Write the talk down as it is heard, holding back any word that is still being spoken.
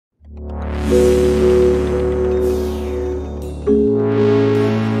Hey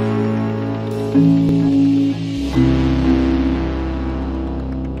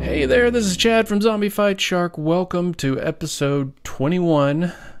there, this is Chad from Zombie Fight Shark. Welcome to episode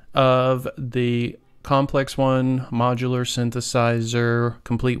 21 of the COMPLEX-1 modular synthesizer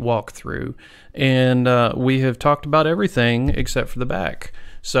complete walkthrough. And we have talked about everything except for the back.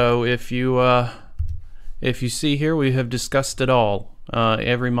 So if you see here, we have discussed it all,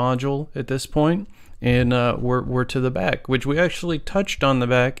 every module at this point. And we're to the back, which we actually touched on the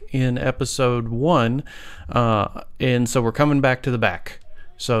back in episode 1. And so we're coming back to the back.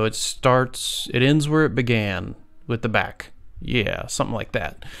 So it ends where it began, with the back. Yeah, something like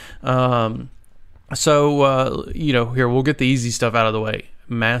that. Here, we'll get the easy stuff out of the way.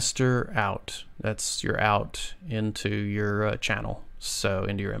 Master out. That's your out into your channel. So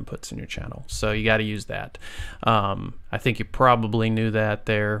into your inputs in your channel. So you got to use that. I think you probably knew that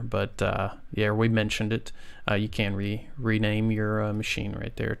there, but yeah, we mentioned it. You can rename your machine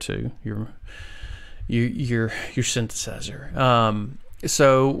right there too. Your synthesizer.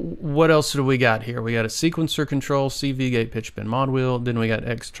 So what else do we got here? We got a sequencer control, CV gate pitch bend mod wheel. Then we got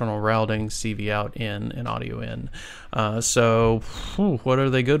external routing, CV out in, and audio in. What are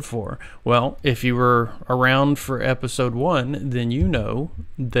they good for? Well, if you were around for episode 1, then you know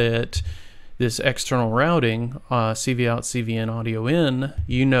that this external routing, CV out, CV in, audio in,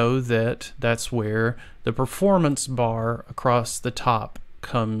 you know that that's where the performance bar across the top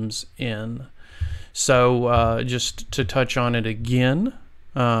comes in. So just to touch on it again,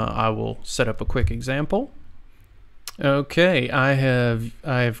 I will set up a quick example. Okay, I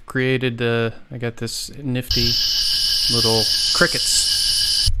have created I got this nifty little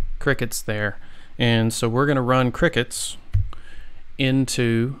crickets there, and so we're gonna run crickets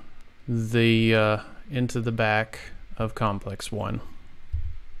into the back of COMPLEX-1.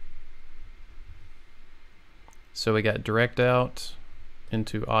 So we got direct out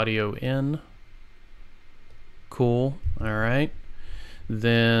into audio in. Cool. All right.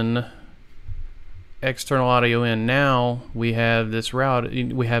 Then external audio in. Now we have this route.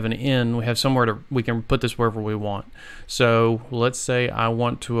 We have an in. We have somewhere we can put this wherever we want. So let's say I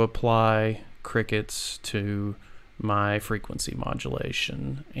want to apply crickets to my frequency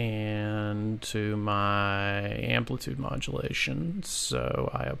modulation and to my amplitude modulation. So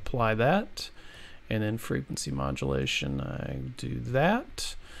I apply that, and then frequency modulation, I do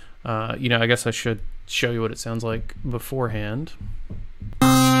that. I guess I should show you what it sounds like beforehand.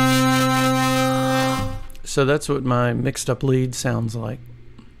 So that's what my mixed up lead sounds like.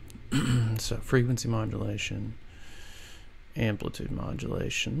 So frequency modulation, amplitude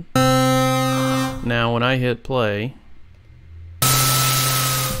modulation. Now when I hit play,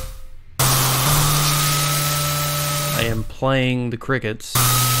 I am playing the crickets.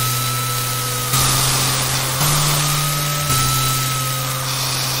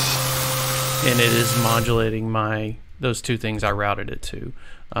 And it is modulating those two things I routed it to.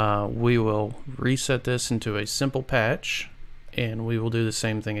 We will reset this into a simple patch, and we will do the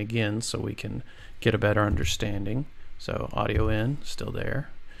same thing again so we can get a better understanding. So audio in, still there,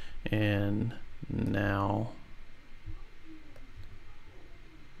 and now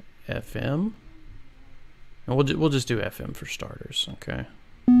FM, and we'll just do FM for starters, okay?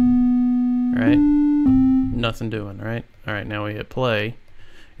 All right, nothing doing, right? All right, now we hit play.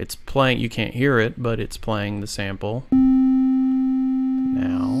 It's playing, you can't hear it, but it's playing the sample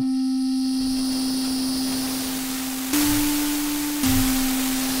now.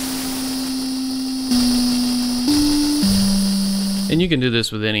 And you can do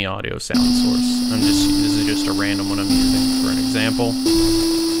this with any audio sound source. This is just a random one I'm using for an example.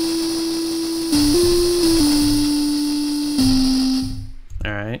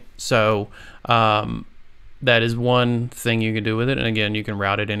 All right, so that is one thing you can do with it, and again, you can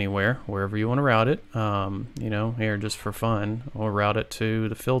route it anywhere, wherever you want to route it. Here just for fun, we'll route it to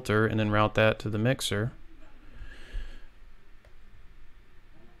the filter and then route that to the mixer.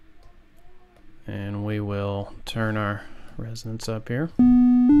 And we will turn our resonance up here.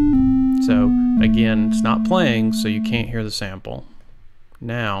 So again, it's not playing, so you can't hear the sample.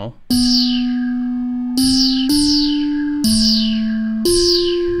 Now,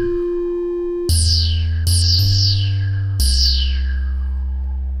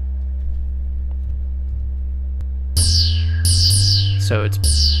 so it's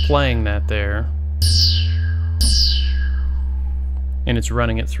playing that there, and it's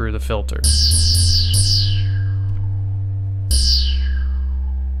running it through the filter.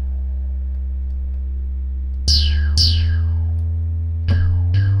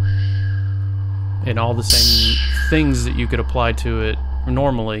 and all the same things that you could apply to it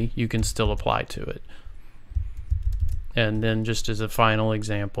normally, you can still apply to it. And then just as a final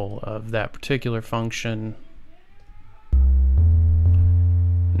example of that particular function,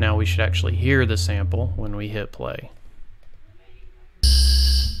 now we should actually hear the sample when we hit play.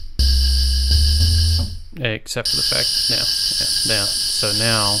 Except for the fact, so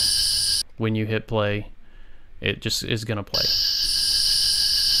now when you hit play, it just is gonna play.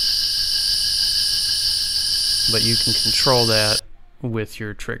 But you can control that with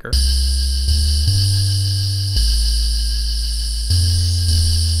your trigger.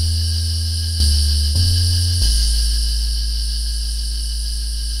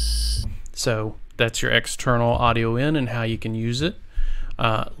 So that's your external audio in and how you can use it.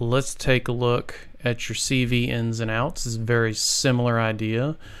 Let's take a look at your CV ins and outs. It's a very similar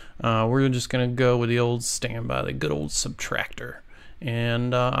idea. We're just going to go with the old standby, the good old subtractor.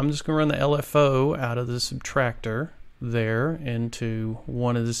 And I'm just going to run the LFO out of the subtractor there into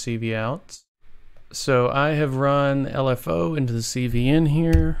one of the CV outs. So I have run LFO into the CV in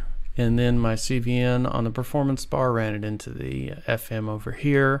here, and then my CVN on the performance bar ran it into the FM over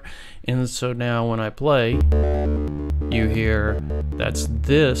here. And so now when I play, you hear that's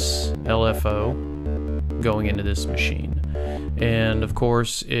this LFO going into this machine. And of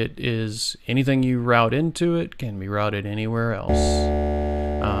course, it is anything you route into it can be routed anywhere else,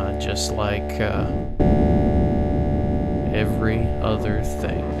 just like every other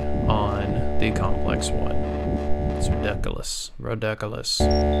thing on the Complex-1. It's ridiculous.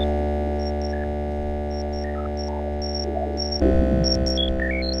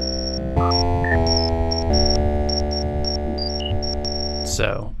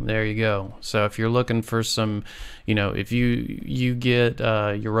 So there you go. So if you're looking for some, if you get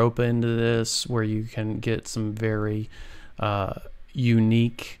Europa into this, where you can get some very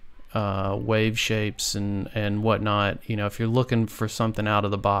unique wave shapes and whatnot, if you're looking for something out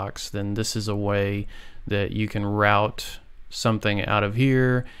of the box, then this is a way that you can route something out of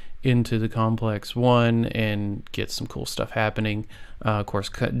here into the Complex-1 and get some cool stuff happening. Of course,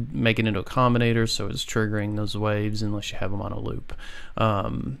 make it into a combinator so it's triggering those waves unless you have them on a loop.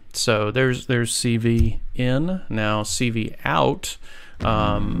 So there's CV in. Now CV out,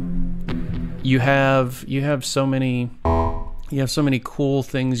 you have so many cool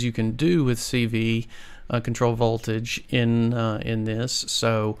things you can do with CV, control voltage in this.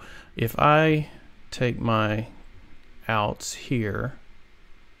 So if I take my outs here,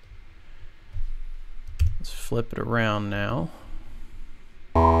 let's flip it around now,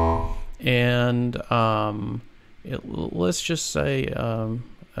 and let's just say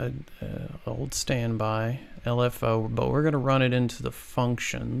old standby LFO, but we're going to run it into the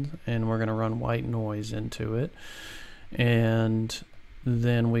function, and we're going to run white noise into it, and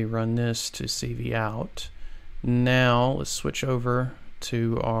then we run this to CV out. Now let's switch over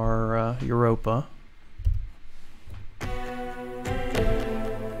to our Europa.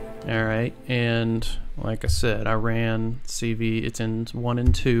 Alright, and like I said, I ran CV, it's in 1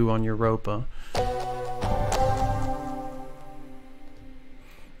 and 2 on Europa.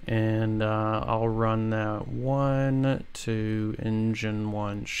 And I'll run that 1 to engine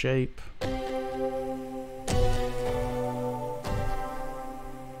 1 shape.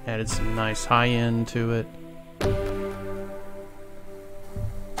 Added some nice high end to it.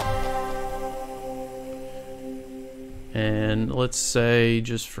 And let's say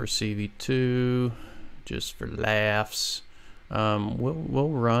just for CV2, just for laughs, we'll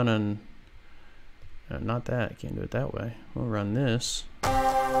run an not that, I can't do it that way. We'll run this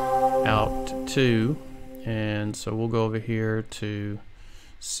out 2, and so we'll go over here to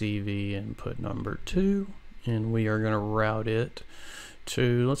CV input number 2, and we are going to route it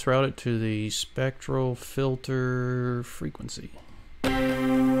to, let's route it to the spectral filter frequency.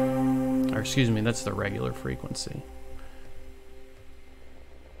 Or excuse me, that's the regular frequency.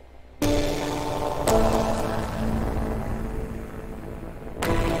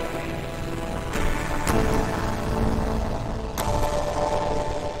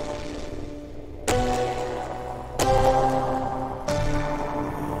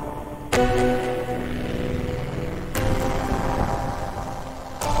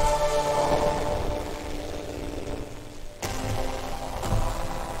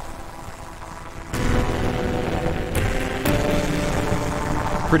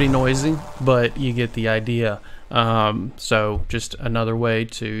 Pretty noisy, but you get the idea. So just another way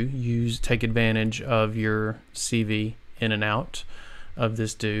to take advantage of your CV in and out of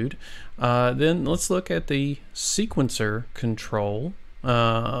this dude. Then let's look at the sequencer control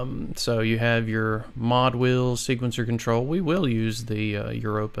So you have your mod wheel, sequencer control. We will use the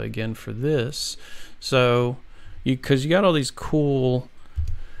Europa again for this. So because you got all these cool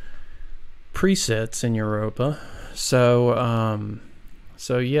presets in Europa. So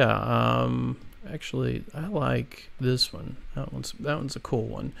yeah, actually I like this one. That one's a cool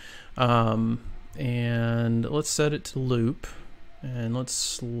one. And let's set it to loop, and let's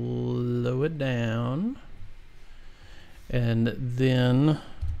slow it down. And then,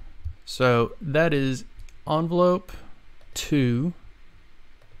 so that is envelope 2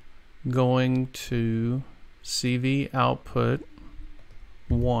 going to CV output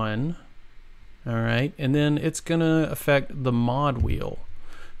 1. All right, and then it's gonna affect the mod wheel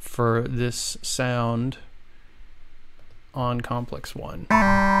for this sound on COMPLEX-1.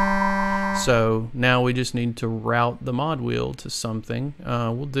 So now we just need to route the mod wheel to something.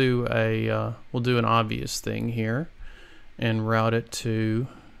 We'll do an obvious thing here and route it to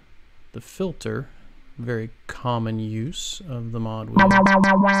the filter. Very common use of the mod wheel. And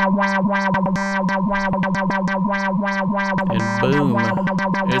boom,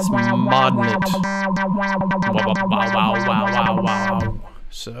 it's modding it. Wow.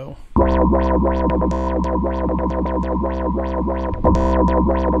 So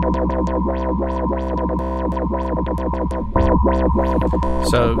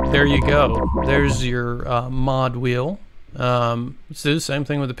there you go. There's your mod wheel. Let's do the same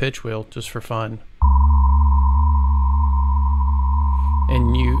thing with the pitch wheel, just for fun.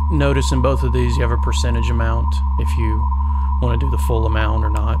 And you notice in both of these you have a percentage amount if you want to do the full amount or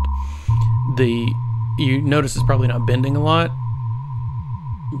not. You notice it's probably not bending a lot,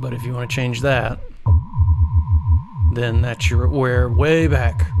 but if you want to change that, then that's where way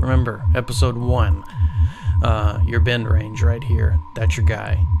back, remember episode 1, your bend range right here, that's your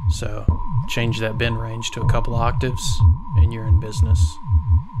guy. So change that bend range to a couple octaves and you're in business.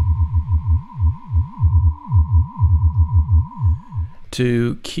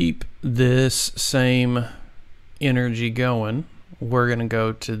 To keep this same energy going, we're going to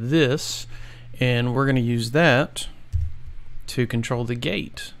go to this, and we're going to use that to control the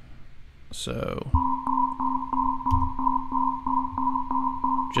gate. So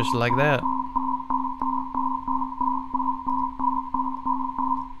just like that.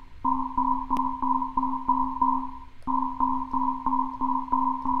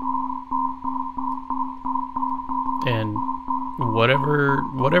 And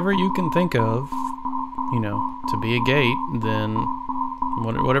whatever you can think of, to be a gate, then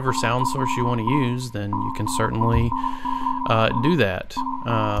whatever sound source you want to use, then you can certainly do that.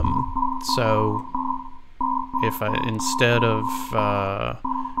 So if instead of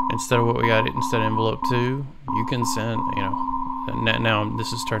what we got, instead of envelope 2, you can send, now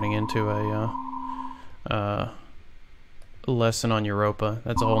this is turning into a lesson on Europa.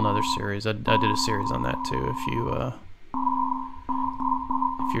 That's a whole nother series. I did a series on that too, if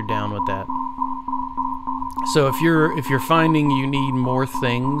you're down with that. So if you're finding you need more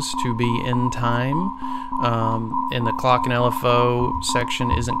things to be in time, and the clock and LFO section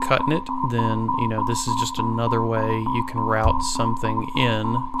isn't cutting it, then this is just another way you can route something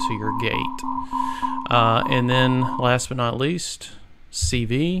in to your gate. And then last but not least,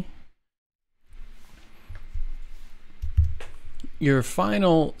 CV. Your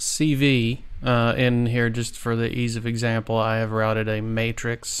final CV in here, just for the ease of example, I have routed a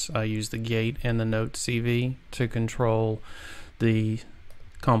matrix. I use the gate and the note CV to control the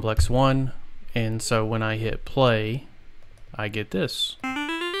COMPLEX-1, and so when I hit play, I get this.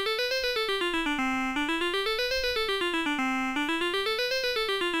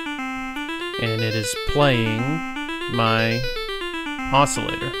 And it is playing my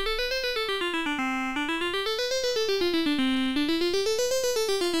oscillator.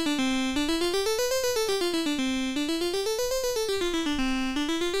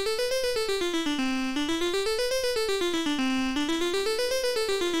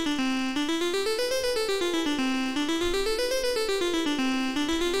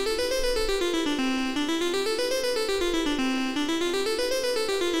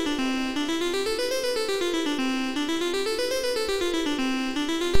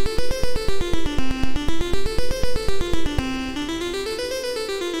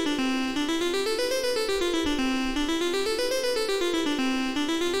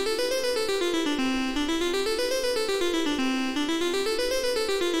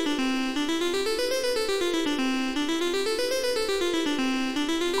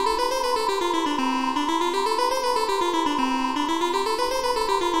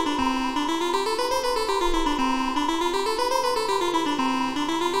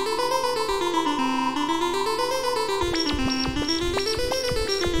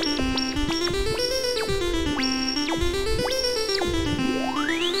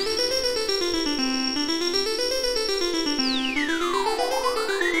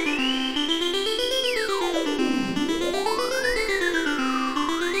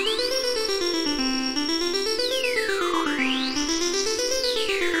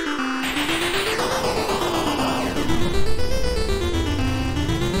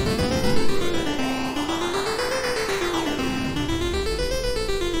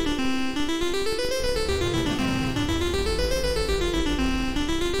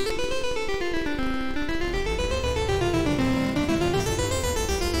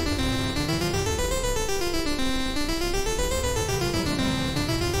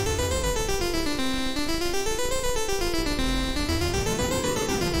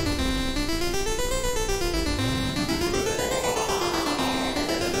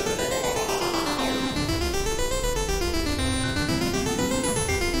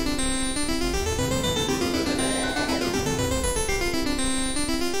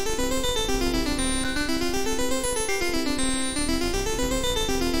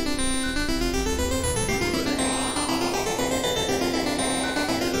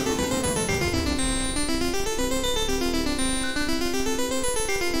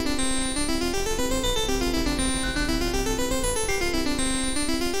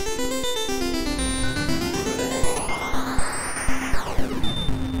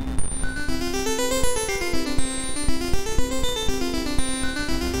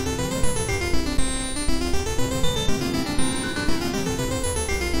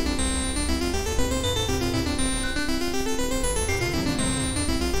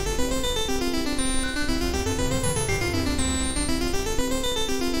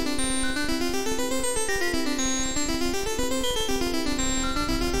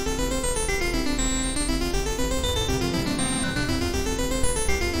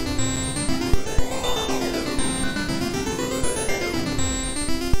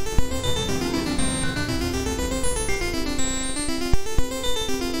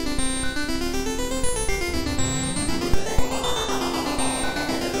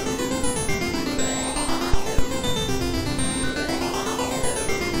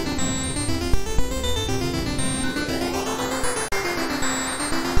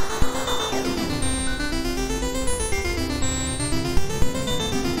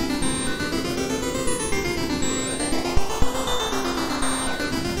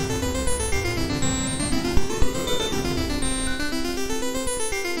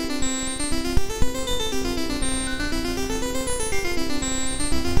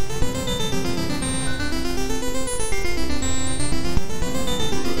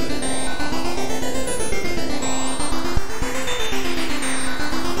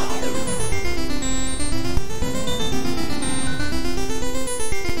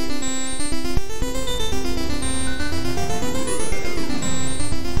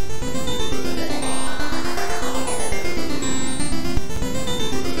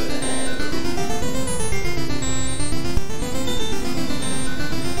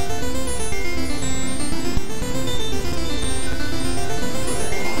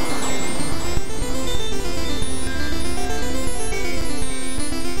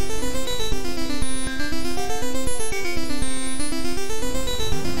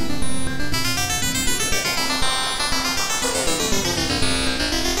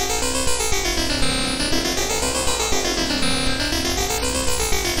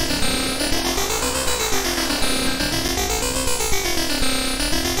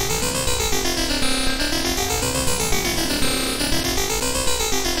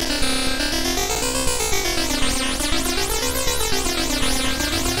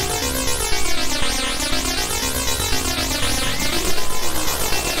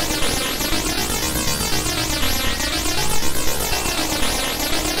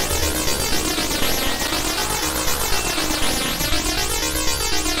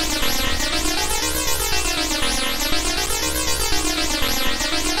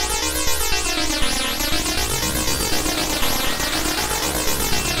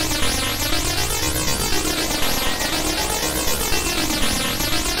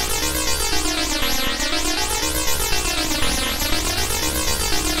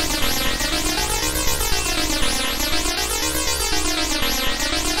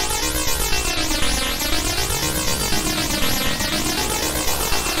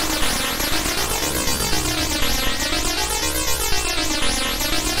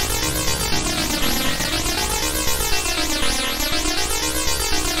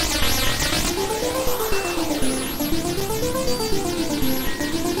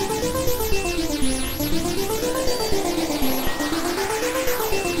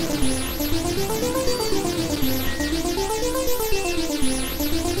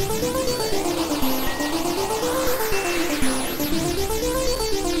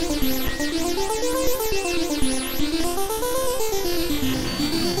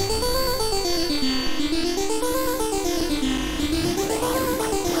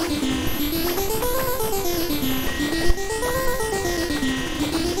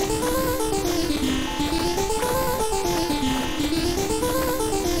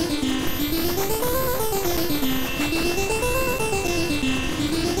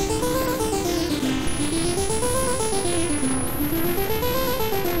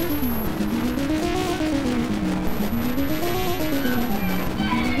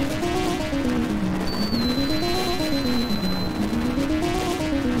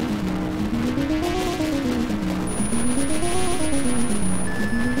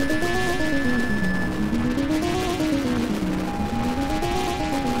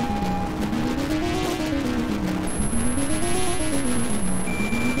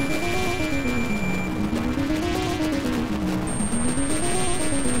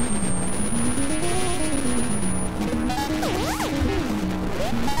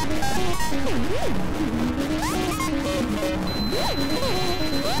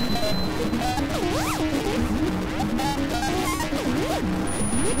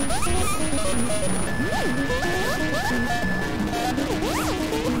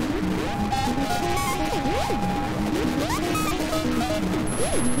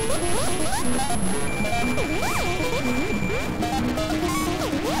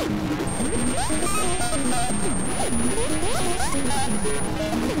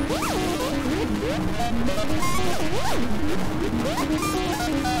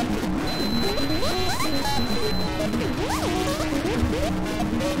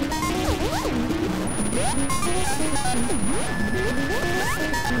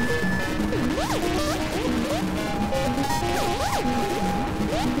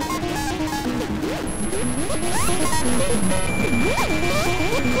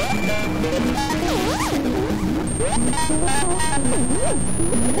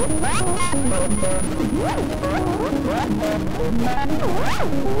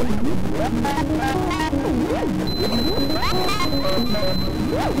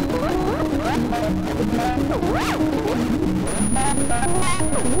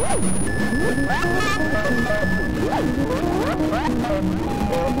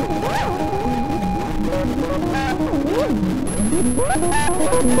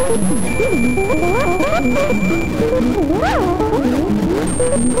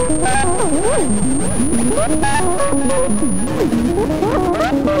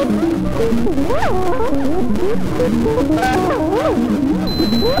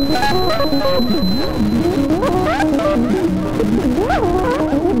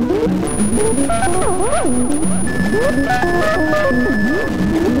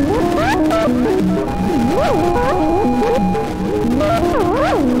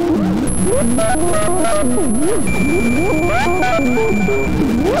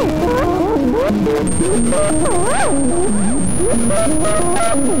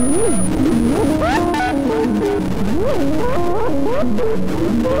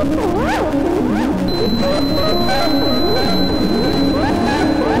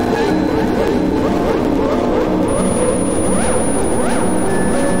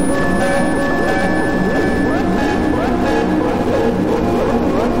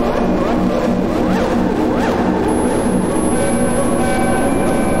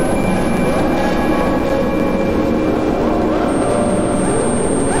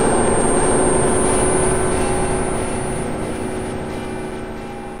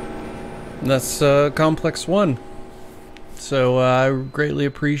 That's Complex-1. So I greatly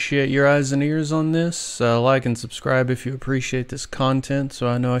appreciate your eyes and ears on this. Like and subscribe if you appreciate this content, so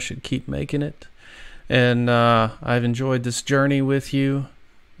I know I should keep making it. And I've enjoyed this journey with you.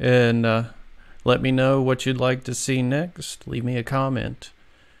 And let me know what you'd like to see next. Leave me a comment.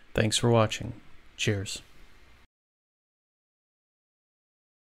 Thanks for watching. Cheers.